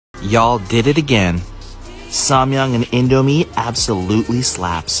Y'all did it again. Samyang and Indomie absolutely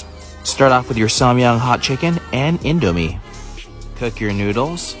slaps. Start off with your Samyang hot chicken and Indomie. Cook your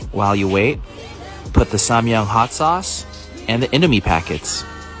noodles while you wait. Put the Samyang hot sauce and the Indomie packets.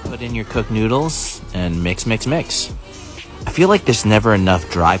 Put in your cooked noodles and mix, mix, mix. I feel like there's never enough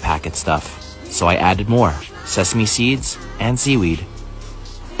dry packet stuff, so I added more sesame seeds and seaweed.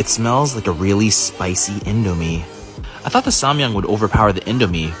 It smells like a really spicy Indomie. I thought the Samyang would overpower the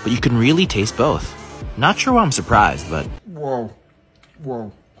Indomie, but you can really taste both. Not sure why I'm surprised, but... Whoa.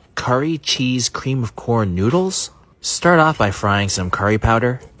 Curry cheese cream of corn noodles? Start off by frying some curry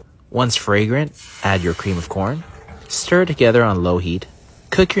powder. Once fragrant, add your cream of corn. Stir together on low heat.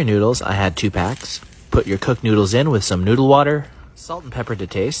 Cook your noodles. I had 2 packs. Put your cooked noodles in with some noodle water. Salt and pepper to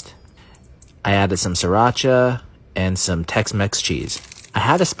taste. I added some sriracha and some Tex-Mex cheese. I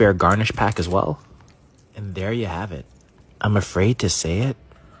had a spare garnish pack as well. And there you have it. I'm afraid to say it,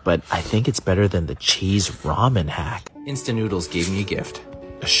 but I think it's better than the cheese ramen hack. Instant Noodles gave me a gift.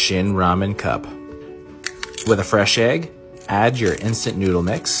 A Shin ramen cup. With a fresh egg, add your instant noodle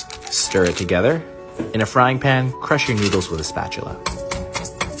mix. Stir it together. In a frying pan, crush your noodles with a spatula.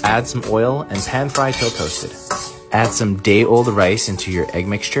 Add some oil and pan fry till toasted. Add some day-old rice into your egg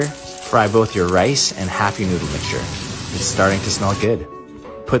mixture. Fry both your rice and half your noodle mixture. It's starting to smell good.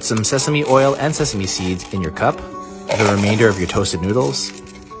 Put some sesame oil and sesame seeds in your cup. The remainder of your toasted noodles.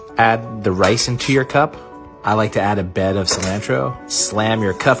 Add the rice into your cup. I like to add a bed of cilantro. Slam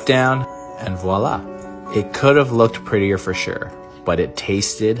your cup down, and voila. It could have looked prettier for sure, but it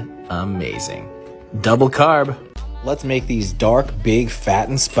tasted amazing. Double carb. Let's make these dark, big, fat,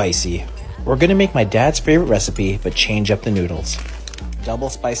 and spicy. We're gonna make my dad's favorite recipe, but change up the noodles. Double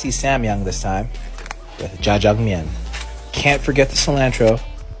spicy samyang this time, with jjajangmyeon. Can't forget the cilantro.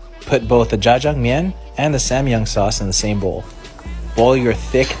 Put both the jjajangmyeon and the samyang sauce in the same bowl. Boil your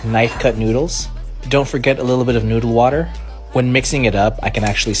thick, knife-cut noodles. Don't forget a little bit of noodle water. When mixing it up, I can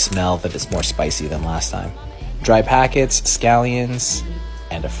actually smell that it's more spicy than last time. Dry packets, scallions,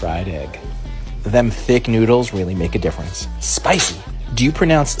 and a fried egg. Them thick noodles really make a difference. Spicy! Do you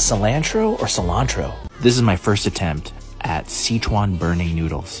pronounce cilantro or cilantro? This is my first attempt at Sichuan burning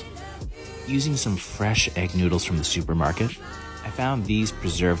noodles. Using some fresh egg noodles from the supermarket, I found these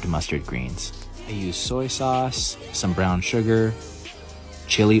preserved mustard greens. I used soy sauce, some brown sugar,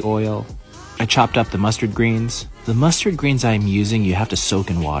 chili oil. I chopped up the mustard greens. The mustard greens I'm using, you have to soak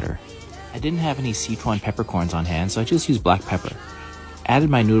in water. I didn't have any Sichuan peppercorns on hand, so I just used black pepper. Added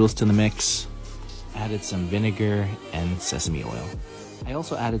my noodles to the mix. Added some vinegar and sesame oil. I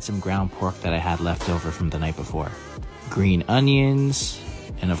also added some ground pork that I had left over from the night before. Green onions,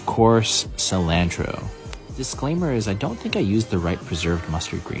 and of course, cilantro. Disclaimer is I don't think I used the right preserved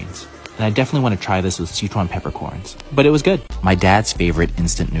mustard greens. And I definitely want to try this with Sichuan peppercorns. But it was good. My dad's favorite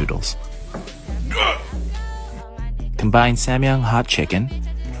instant noodles. Combine samyang hot chicken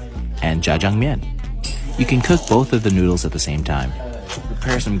and jjajangmyeon. You can cook both of the noodles at the same time.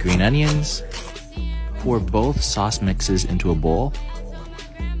 Prepare some green onions. Pour both sauce mixes into a bowl.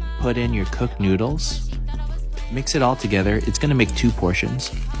 Put in your cooked noodles. Mix it all together. It's going to make 2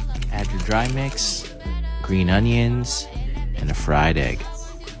 portions. Add your dry mix, green onions, and a fried egg.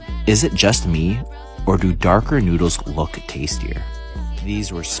 Is it just me, or do darker noodles look tastier?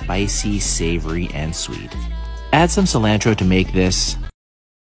 These were spicy, savory, and sweet. Add some cilantro to make this